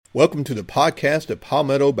Welcome to the podcast of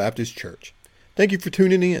Palmetto Baptist Church. Thank you for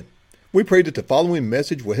tuning in. We pray that the following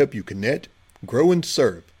message will help you connect, grow, and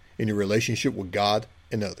serve in your relationship with God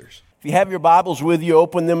and others. If you have your Bibles with you,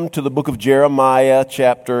 open them to the book of Jeremiah,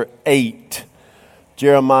 chapter 8.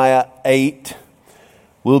 Jeremiah 8.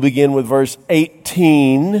 We'll begin with verse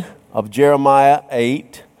 18 of Jeremiah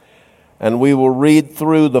 8, and we will read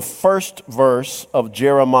through the first verse of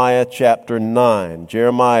Jeremiah chapter 9.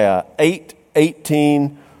 Jeremiah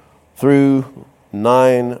 8:18 through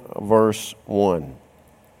 9, verse 1.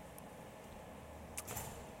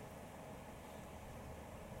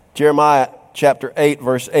 Jeremiah chapter 8,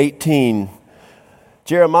 verse 18.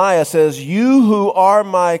 Jeremiah says, "You who are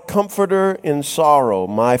my comforter in sorrow,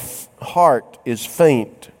 my heart is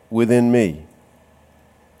faint within me.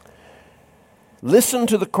 Listen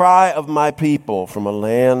to the cry of my people from a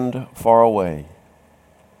land far away.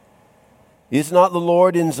 Is not the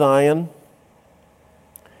Lord in Zion?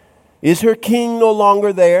 Is her king no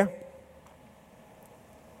longer there?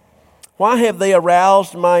 Why have they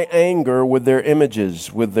aroused my anger with their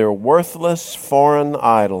images, with their worthless foreign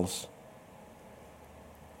idols?"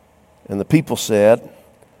 And the people said,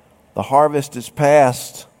 "The harvest is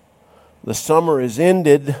past, the summer is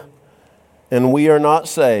ended, and we are not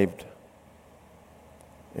saved."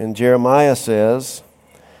 And Jeremiah says,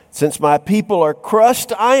 "Since my people are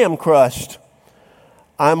crushed, I am crushed.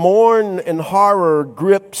 I mourn and horror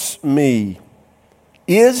grips me.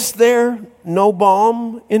 Is there no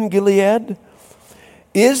balm in Gilead?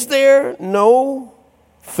 Is there no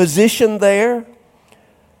physician there?"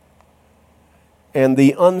 And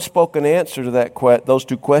the unspoken answer to those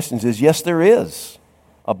two questions is, yes, there is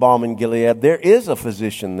a balm in Gilead. There is a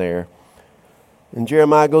physician there. And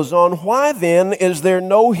Jeremiah goes on, "Why then is there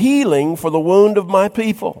no healing for the wound of my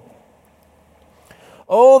people?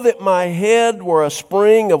 Oh, that my head were a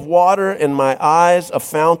spring of water and my eyes a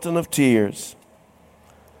fountain of tears.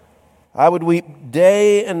 I would weep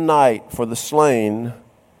day and night for the slain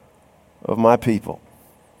of my people."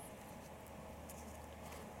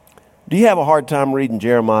 Do you have a hard time reading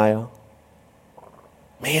Jeremiah?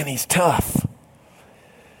 Man, he's tough.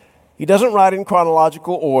 He doesn't write in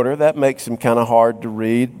chronological order. That makes him kind of hard to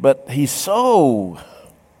read. But it's so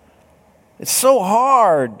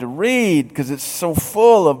hard to read because it's so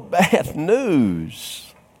full of bad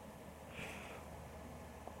news.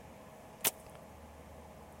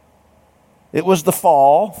 It was the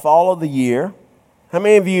fall of the year. For how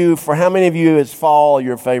many of you is fall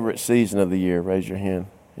your favorite season of the year? Raise your hand.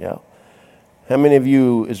 Yeah. How many of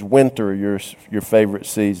you is winter your favorite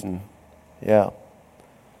season? Yeah.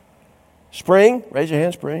 Spring? Raise your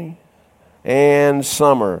hand, spring. And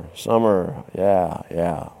summer.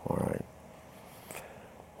 Yeah. All right.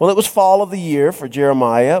 Well, it was fall of the year for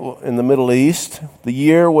Jeremiah in the Middle East. The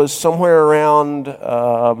year was somewhere around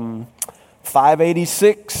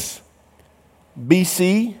 586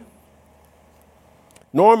 BC.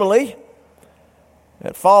 Normally,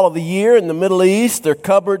 at fall of the year in the Middle East, their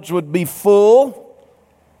cupboards would be full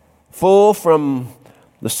from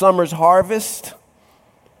the summer's harvest.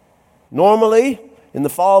 Normally, in the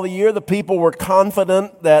fall of the year, the people were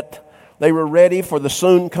confident that they were ready for the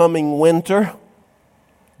soon coming winter.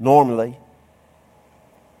 Normally.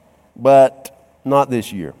 But not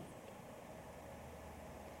this year.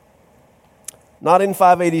 Not in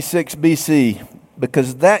 586 BC,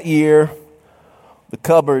 because that year the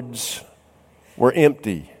cupboards were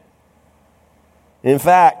empty. In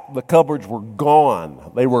fact, the cupboards were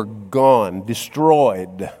gone. They were gone,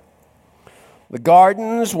 destroyed. The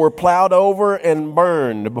gardens were plowed over and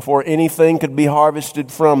burned before anything could be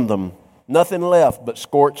harvested from them. Nothing left but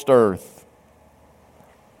scorched earth.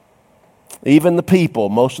 Even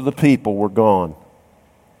most of the people were gone.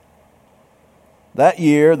 That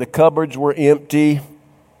year, the cupboards were empty.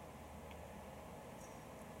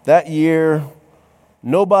 That year,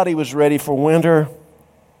 nobody was ready for winter.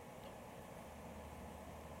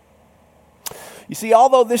 You see,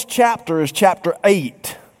 although this chapter is chapter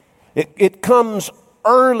 8, it comes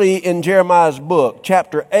early in Jeremiah's book,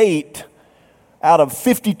 chapter 8 out of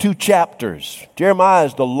 52 chapters. Jeremiah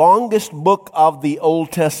is the longest book of the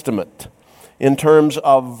Old Testament in terms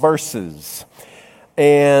of verses.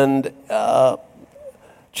 And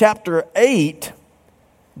chapter 8,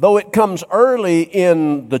 though it comes early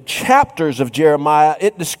in the chapters of Jeremiah,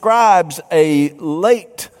 it describes a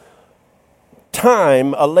late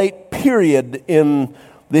time, a late period in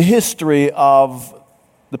the history of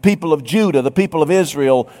the people of Judah, the people of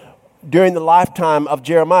Israel, during the lifetime of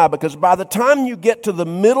Jeremiah. Because by the time you get to the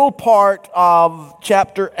middle part of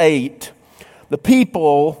chapter 8, the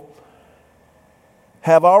people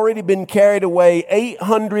have already been carried away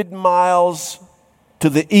 800 miles to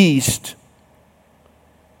the east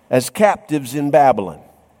as captives in Babylon.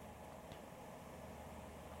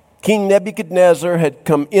 King Nebuchadnezzar had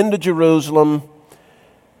come into Jerusalem.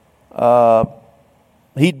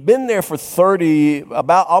 He'd been there for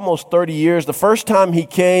about almost 30 years. The first time he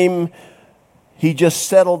came, he just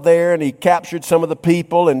settled there and he captured some of the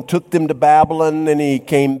people and took them to Babylon. And he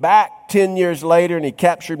came back 10 years later and he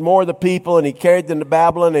captured more of the people and he carried them to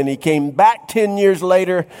Babylon. And he came back 10 years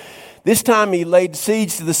later. This time he laid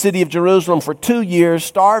siege to the city of Jerusalem for 2 years,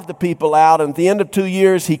 starved the people out. And at the end of 2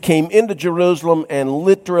 years, he came into Jerusalem and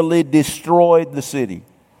literally destroyed the city.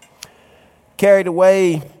 Carried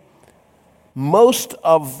away most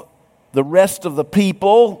of the rest of the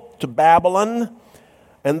people to Babylon.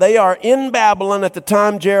 And they are in Babylon at the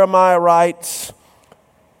time Jeremiah writes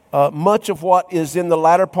much of what is in the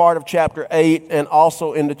latter part of chapter 8 and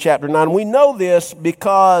also into chapter 9. We know this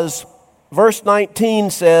because verse 19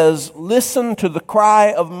 says, "Listen to the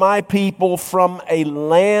cry of my people from a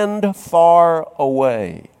land far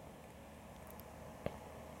away."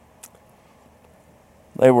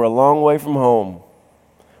 They were a long way from home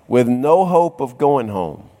with no hope of going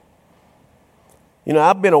home. You know,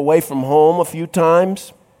 I've been away from home a few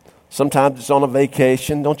times. Sometimes it's on a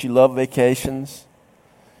vacation. Don't you love vacations?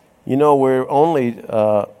 You know, we're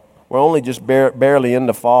only just barely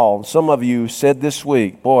into fall. Some of you said this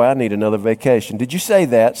week, "Boy, I need another vacation." Did you say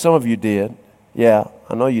that? Some of you did. Yeah,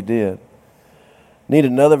 I know you did. Need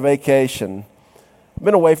another vacation. I've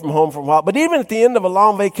been away from home for a while, but even at the end of a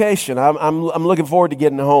long vacation, I'm looking forward to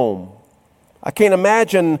getting home. I can't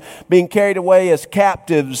imagine being carried away as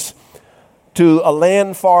captives to a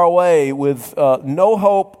land far away with no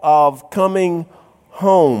hope of coming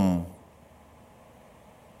home.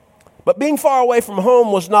 But being far away from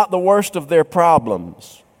home was not the worst of their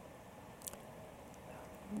problems.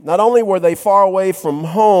 Not only were they far away from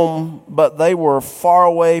home, but they were far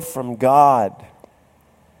away from God.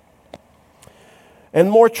 And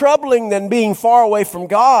more troubling than being far away from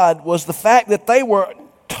God was the fact that they were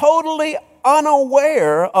totally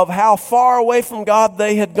unaware of how far away from God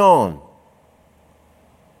they had gone.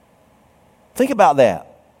 Think about that.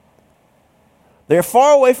 They're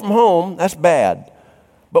far away from home, that's bad.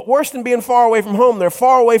 But worse than being far away from home, they're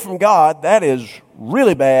far away from God, that is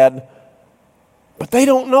really bad. But they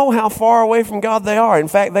don't know how far away from God they are. In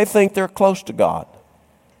fact, they think they're close to God.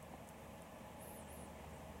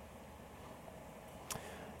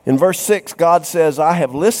 In verse 6, God says, "I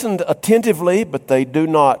have listened attentively, but they do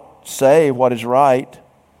not say what is right.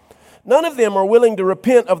 None of them are willing to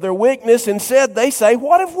repent of their weakness. Instead, they say,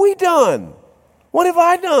 'What have we done? What have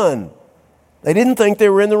I done?'" They didn't think they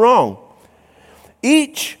were in the wrong.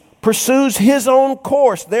 Each pursues his own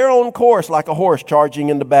course, their own course, like a horse charging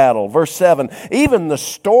into battle. Verse 7, "Even the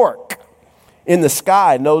stork in the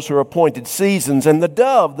sky knows her appointed seasons, and the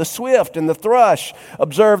dove, the swift, and the thrush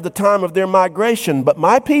observe the time of their migration. But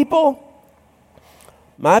my people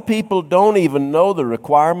don't even know the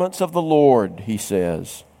requirements of the Lord," he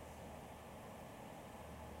says.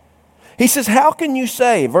 He says, "How can you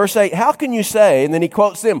say," verse 8, "how can you say," and then he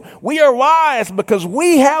quotes them, "We are wise because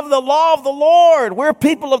we have the law of the Lord. We're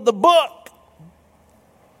people of the book."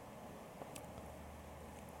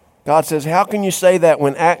 God says, "How can you say that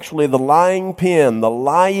when actually the lying pen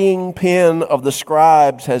of the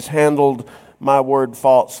scribes has handled my word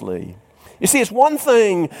falsely?" You see, it's one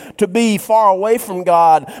thing to be far away from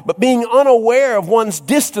God, but being unaware of one's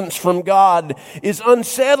distance from God is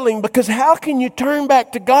unsettling, because how can you turn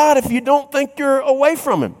back to God if you don't think you're away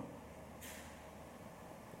from Him?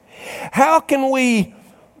 How can we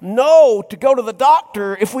know to go to the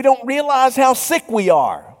doctor if we don't realize how sick we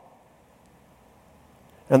are?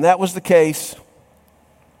 And that was the case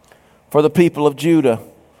for the people of Judah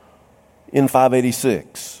in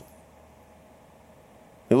 586.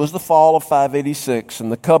 It was the fall of 586, and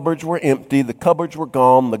the cupboards were empty, the cupboards were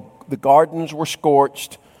gone, the gardens were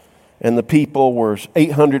scorched, and the people were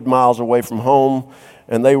 800 miles away from home,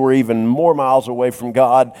 and they were even more miles away from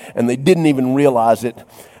God, and they didn't even realize it.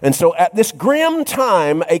 And so at this grim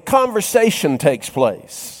time, a conversation takes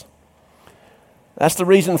place. That's the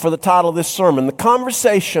reason for the title of this sermon, "The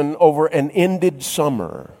Conversation Over an Ended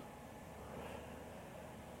Summer."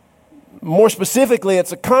 More specifically,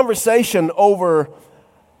 it's a conversation over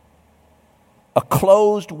a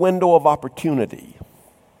closed window of opportunity.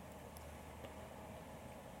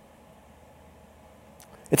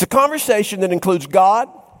 It's a conversation that includes God.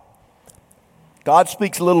 God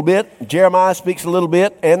speaks a little bit, Jeremiah speaks a little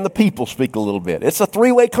bit, and the people speak a little bit. It's a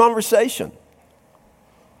three-way conversation.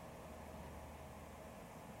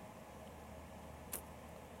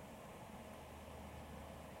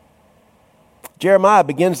 Jeremiah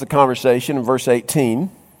begins the conversation in verse 18.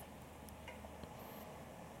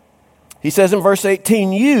 He says in verse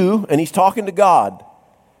 18, you, and he's talking to God.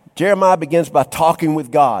 Jeremiah begins by talking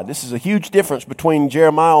with God. This is a huge difference between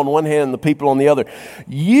Jeremiah on one hand and the people on the other.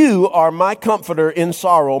 You are my comforter in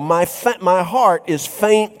sorrow. My heart is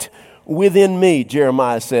faint within me,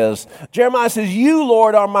 Jeremiah says. Jeremiah says, you,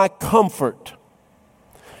 Lord, are my comfort.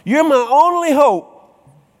 You're my only hope.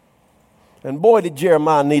 And boy, did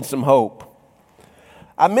Jeremiah need some hope.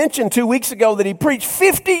 I mentioned 2 weeks ago that he preached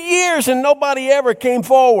 50 years and nobody ever came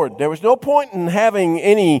forward. There was no point in having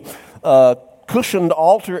any cushioned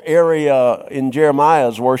altar area in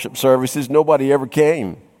Jeremiah's worship services. Nobody ever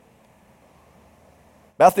came.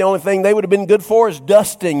 About the only thing they would have been good for is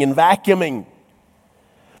dusting and vacuuming,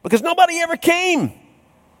 because nobody ever came.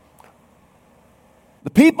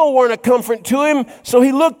 The people weren't a comfort to him, so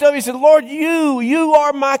he looked up, he said, Lord, you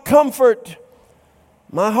are my comfort.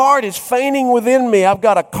 My heart is fainting within me. I've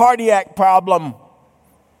got a cardiac problem.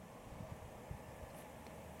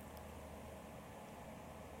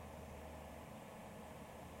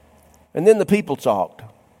 And then the people talked.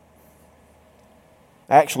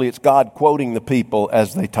 Actually, it's God quoting the people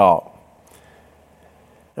as they talk.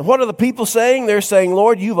 And what are the people saying? They're saying,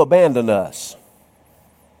 Lord, you've abandoned us.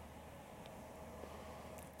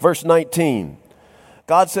 Verse 19,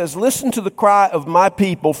 God says, listen to the cry of my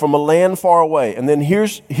people from a land far away. And then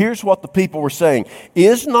here's what the people were saying.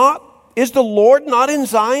 Is the Lord not in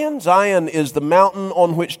Zion? Zion is the mountain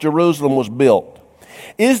on which Jerusalem was built.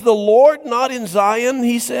 Is the Lord not in Zion,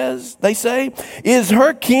 they say? Is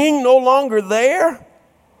her king no longer there?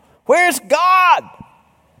 Where's God?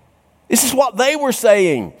 This is what they were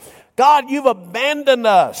saying. God, you've abandoned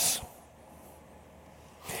us.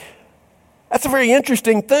 That's a very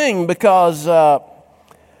interesting thing because,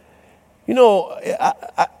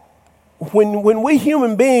 when we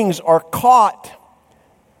human beings are caught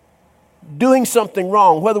doing something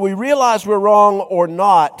wrong, whether we realize we're wrong or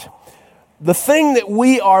not, the thing that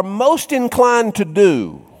we are most inclined to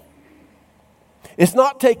do is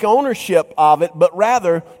not take ownership of it, but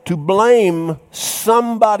rather to blame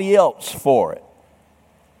somebody else for it.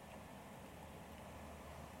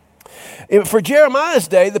 For Jeremiah's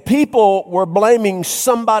day, the people were blaming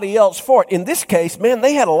somebody else for it. In this case, man,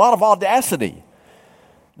 they had a lot of audacity.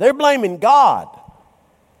 They're blaming God.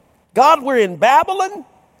 God, we're in Babylon.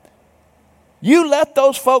 You let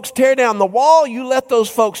those folks tear down the wall. You let those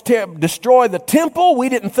folks destroy the temple. We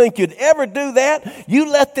didn't think you'd ever do that. You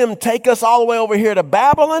let them take us all the way over here to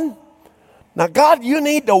Babylon. Now, God, you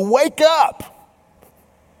need to wake up.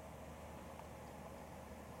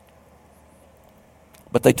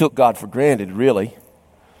 But they took God for granted, really.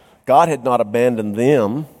 God had not abandoned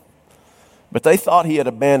them, but they thought he had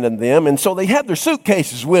abandoned them, and so they had their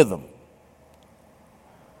suitcases with them.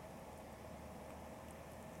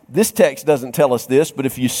 This text doesn't tell us this, but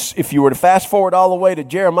if you were to fast forward all the way to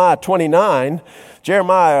Jeremiah 29,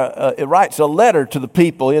 Jeremiah writes a letter to the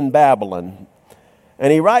people in Babylon.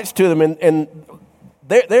 And he writes to them, and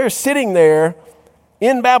they're sitting there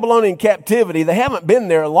in Babylonian captivity. They haven't been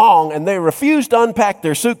there long, and they refuse to unpack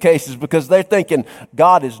their suitcases because they're thinking,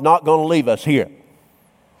 God is not going to leave us here.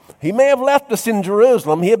 He may have left us in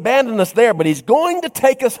Jerusalem. He abandoned us there, but he's going to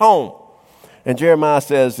take us home. And Jeremiah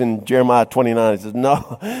says in Jeremiah 29, he says,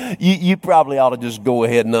 no, you probably ought to just go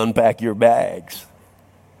ahead and unpack your bags,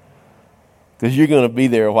 because you're going to be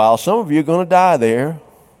there a while. Some of you are going to die there.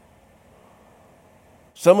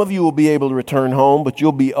 Some of you will be able to return home, but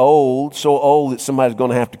you'll be old, so old that somebody's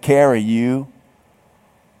going to have to carry you.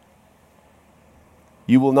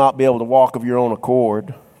 You will not be able to walk of your own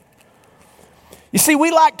accord. You see,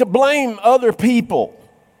 we like to blame other people.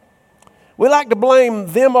 We like to blame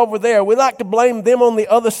them over there. We like to blame them on the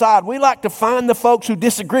other side. We like to find the folks who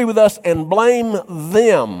disagree with us and blame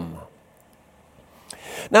them.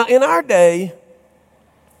 Now, in our day,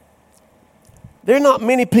 there are not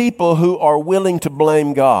many people who are willing to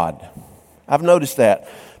blame God. I've noticed that.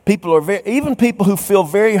 Even people who feel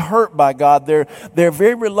very hurt by God, they're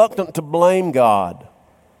very reluctant to blame God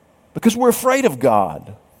because we're afraid of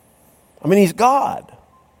God. I mean, he's God.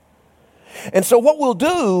 And so what we'll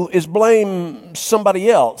do is blame somebody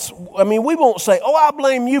else. I mean, we won't say, oh, I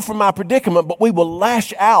blame you for my predicament, but we will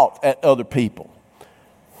lash out at other people.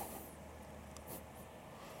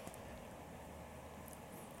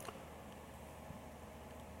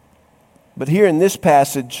 But here in this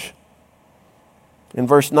passage, in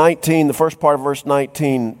verse 19, the first part of verse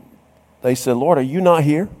 19, they said, Lord, are you not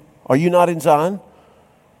here? Are you not in Zion?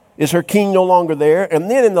 Is her king no longer there?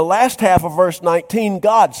 And then in the last half of verse 19,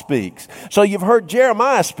 God speaks. So you've heard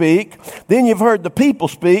Jeremiah speak, then you've heard the people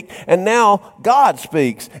speak, and now God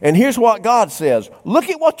speaks. And here's what God says. Look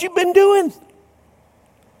at what you've been doing.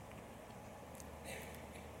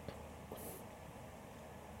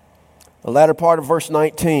 The latter part of verse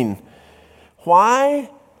 19.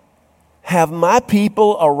 Why have my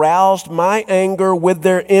people aroused my anger with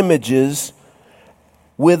their images,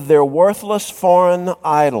 with their worthless foreign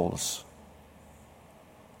idols?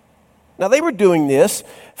 Now they were doing this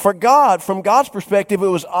for God. From God's perspective, it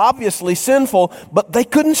was obviously sinful, but they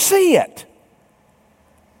couldn't see it.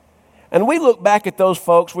 And we look back at those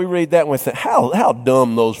folks, we read that and we think, how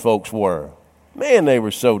dumb those folks were. Man, they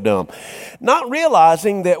were so dumb. Not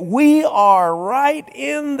realizing that we are right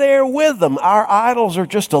in there with them. Our idols are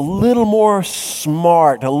just a little more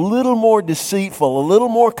smart, a little more deceitful, a little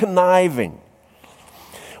more conniving.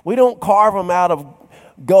 We don't carve them out of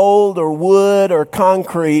gold or wood or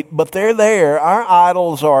concrete, but they're there. Our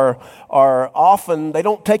idols are often, they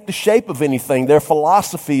don't take the shape of anything. They're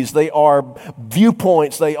philosophies, they are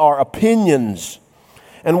viewpoints, they are opinions.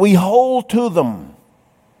 And we hold to them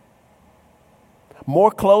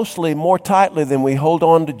more closely, more tightly than we hold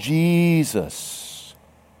on to Jesus.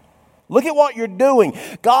 Look at what you're doing.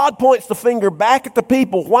 God points the finger back at the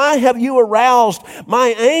people. Why have you aroused my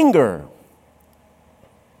anger?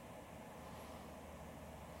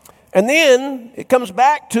 And then it comes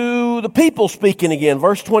back to the people speaking again,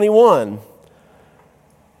 verse 21.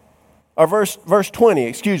 Or verse 20,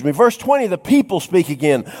 excuse me. Verse 20, the people speak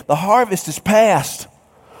again. The harvest is past.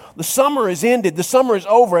 The summer is ended. The summer is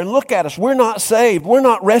over. And look at us. We're not saved. We're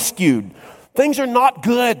not rescued. Things are not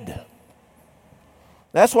good.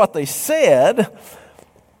 That's what they said,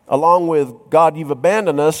 along with, God, you've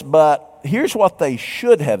abandoned us. But here's what they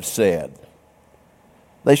should have said.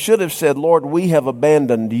 They should have said, Lord, we have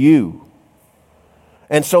abandoned you.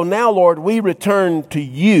 And so now, Lord, we return to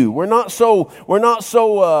you. We're not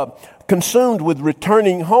so consumed with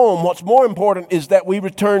returning home. What's more important is that we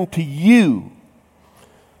return to you.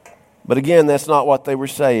 But again, that's not what they were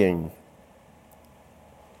saying.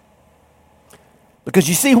 Because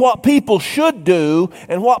you see, what people should do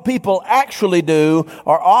and what people actually do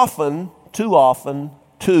are often,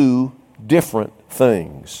 two different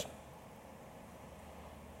things.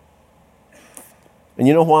 And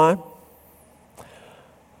you know why?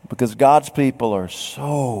 Because God's people are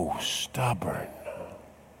so stubborn.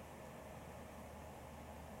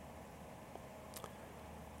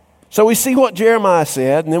 So we see what Jeremiah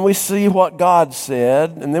said, and then we see what God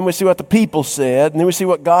said, and then we see what the people said, and then we see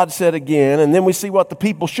what God said again, and then we see what the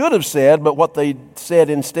people should have said, but what they said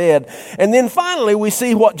instead. And then finally we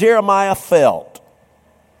see what Jeremiah felt.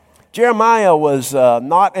 Jeremiah was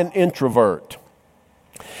not an introvert.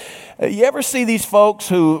 You ever see these folks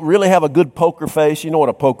who really have a good poker face? You know what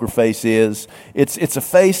a poker face is. It's a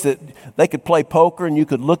face that they could play poker and you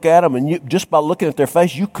could look at them and just by looking at their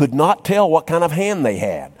face, you could not tell what kind of hand they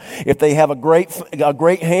had. If they have a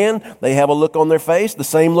great hand, they have a look on their face, the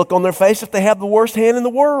same look on their face if they have the worst hand in the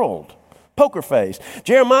world. Poker face.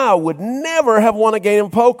 Jeremiah would never have won a game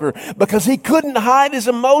of poker because he couldn't hide his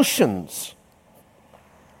emotions.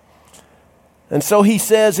 And so he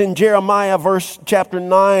says in Jeremiah chapter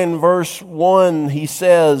 9, verse 1, he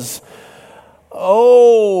says,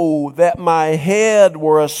 "Oh, that my head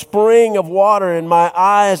were a spring of water and my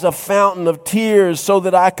eyes a fountain of tears, so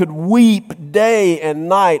that I could weep day and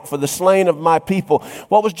night for the slain of my people."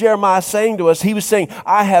 What was Jeremiah saying to us? He was saying,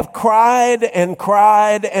 I have cried and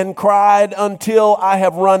cried and cried until I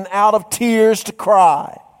have run out of tears to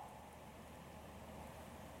cry.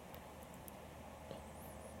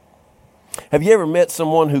 Have you ever met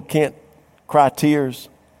someone who can't cry tears?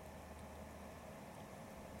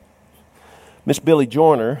 Miss Billy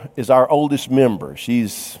Joyner is our oldest member.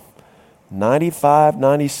 She's 95,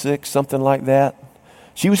 96, something like that.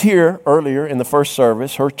 She was here earlier in the first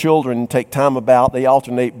service. Her children take time about. They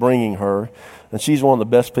alternate bringing her. And she's one of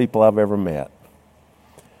the best people I've ever met.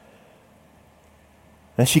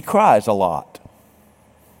 And she cries a lot.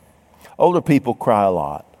 Older people cry a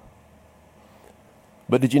lot.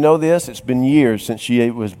 But did you know this? It's been years since she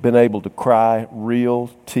has been able to cry real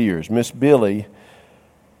tears. Miss Billy,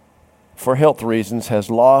 for health reasons, has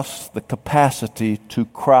lost the capacity to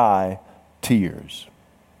cry tears.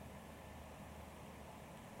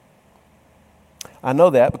 I know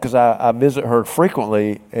that because I visit her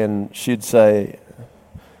frequently, and she'd say,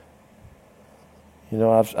 you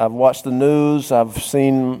know, I've watched the news, I'm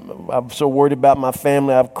so worried about my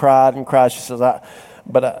family, I've cried and cried. She says,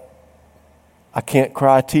 I can't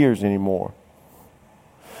cry tears anymore.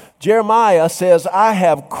 Jeremiah says, I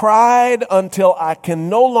have cried until I can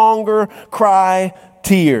no longer cry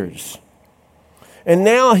tears. And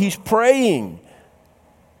now he's praying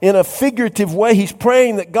in a figurative way. He's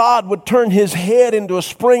praying that God would turn his head into a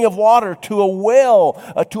spring of water, to a well,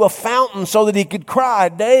 to a fountain, so that he could cry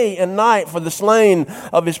day and night for the slain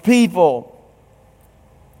of his people.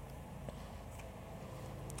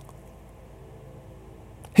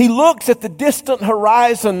 He looks at the distant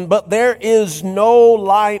horizon, but there is no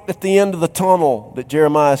light at the end of the tunnel that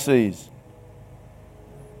Jeremiah sees.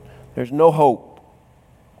 There's no hope.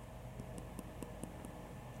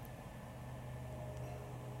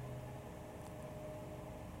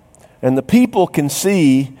 And the people can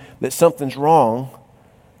see that something's wrong,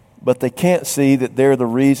 but they can't see that they're the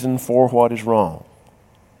reason for what is wrong.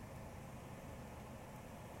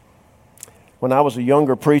 When I was a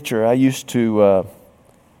younger preacher, I used to,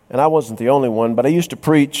 and I wasn't the only one, but I used to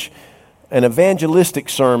preach an evangelistic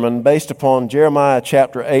sermon based upon Jeremiah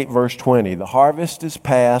chapter 8, verse 20. The harvest is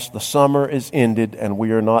past, the summer is ended, and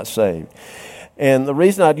we are not saved. And the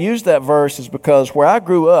reason I'd use that verse is because where I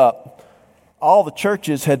grew up, all the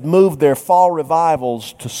churches had moved their fall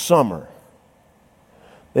revivals to summer.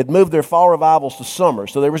 They'd moved their fall revivals to summer.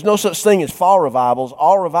 So there was no such thing as fall revivals.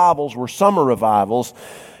 All revivals were summer revivals.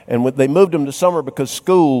 And they moved them to summer because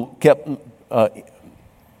school kept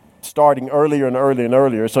starting earlier and earlier and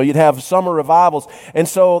earlier. So you'd have summer revivals. And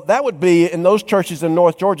so that would be, in those churches in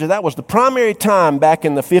North Georgia, that was the primary time back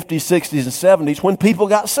in the 50s, 60s, and 70s when people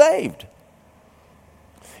got saved.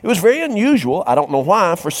 It was very unusual, I don't know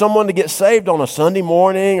why, for someone to get saved on a Sunday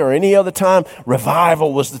morning or any other time.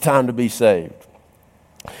 Revival was the time to be saved.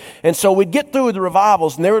 And so we'd get through the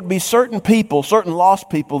revivals, and there would be certain people, certain lost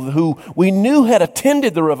people who we knew had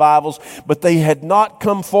attended the revivals, but they had not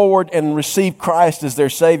come forward and received Christ as their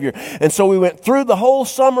Savior. And so we went through the whole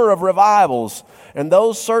summer of revivals, and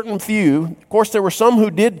those certain few, of course there were some who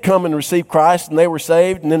did come and receive Christ, and they were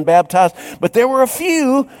saved and then baptized, but there were a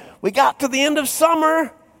few. We got to the end of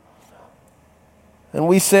summer, and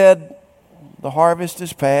we said, the harvest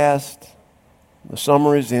is past, the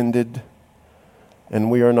summer is ended, and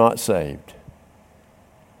we are not saved.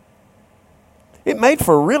 It made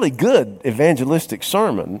for a really good evangelistic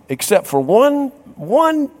sermon, except for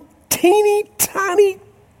one teeny tiny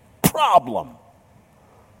problem.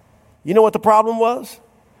 You know what the problem was?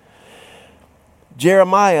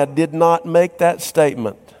 Jeremiah did not make that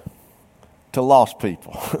statement to lost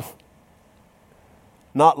people.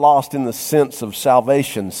 Not lost in the sense of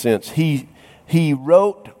salvation sense. He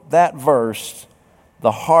wrote that verse,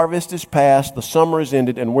 the harvest is past, the summer is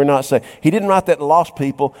ended, and we're not saved. He didn't write that to lost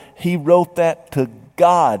people. He wrote that to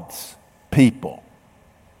God's people.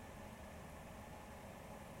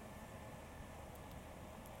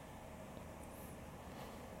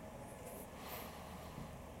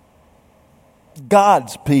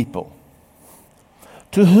 God's people.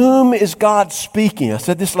 To whom is God speaking? I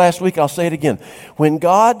said this last week, I'll say it again. When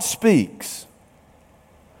God speaks,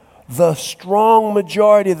 the strong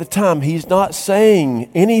majority of the time, He's not saying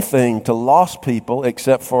anything to lost people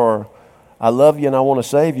except for, I love you and I want to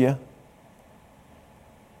save you.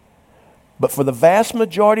 But for the vast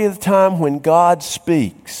majority of the time when God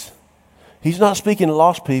speaks, He's not speaking to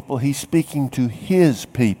lost people, He's speaking to His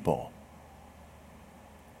people.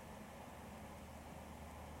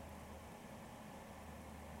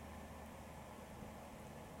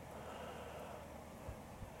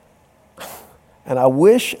 And I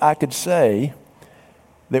wish I could say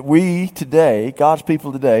that we today, God's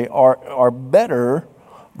people today, are better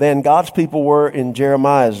than God's people were in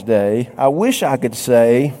Jeremiah's day. I wish I could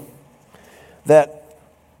say that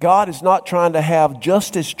God is not trying to have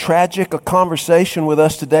just as tragic a conversation with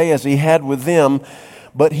us today as He had with them,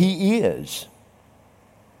 but He is.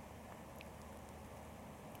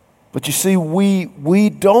 But you see, we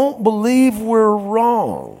don't believe we're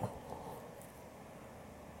wrong.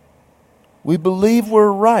 We believe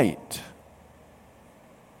we're right.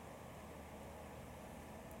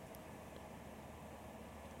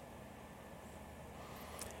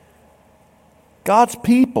 God's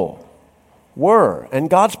people were, and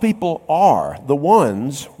God's people are, the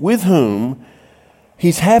ones with whom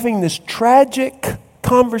He's having this tragic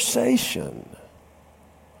conversation.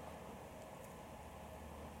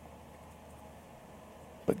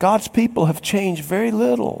 But God's people have changed very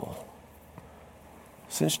little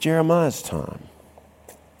since Jeremiah's time.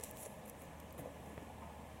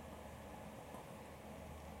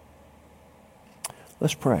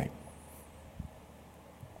 Let's pray.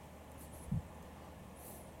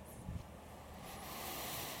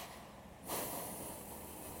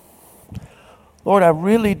 Lord, I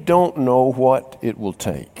really don't know what it will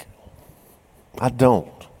take. I don't.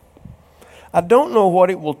 I don't know what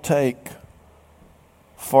it will take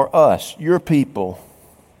for us, your people,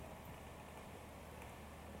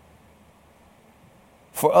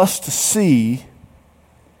 for us to see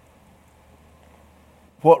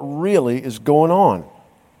what really is going on.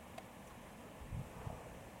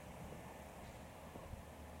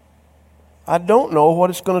 I don't know what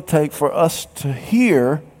it's going to take for us to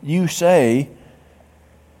hear you say,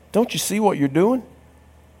 "Don't you see what you're doing?"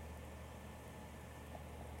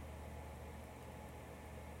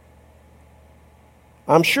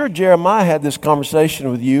 I'm sure Jeremiah had this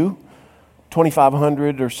conversation with you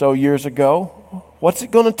 2,500 or so years ago. What's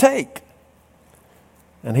it going to take?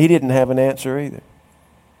 And he didn't have an answer either.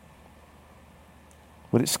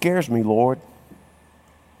 But it scares me, Lord.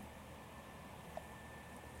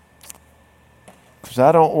 Because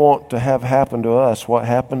I don't want to have happen to us what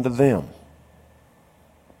happened to them.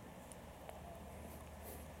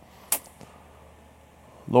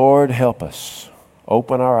 Lord, help us.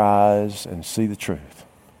 Open our eyes and see the truth.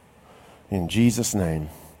 In Jesus' name,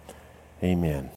 amen.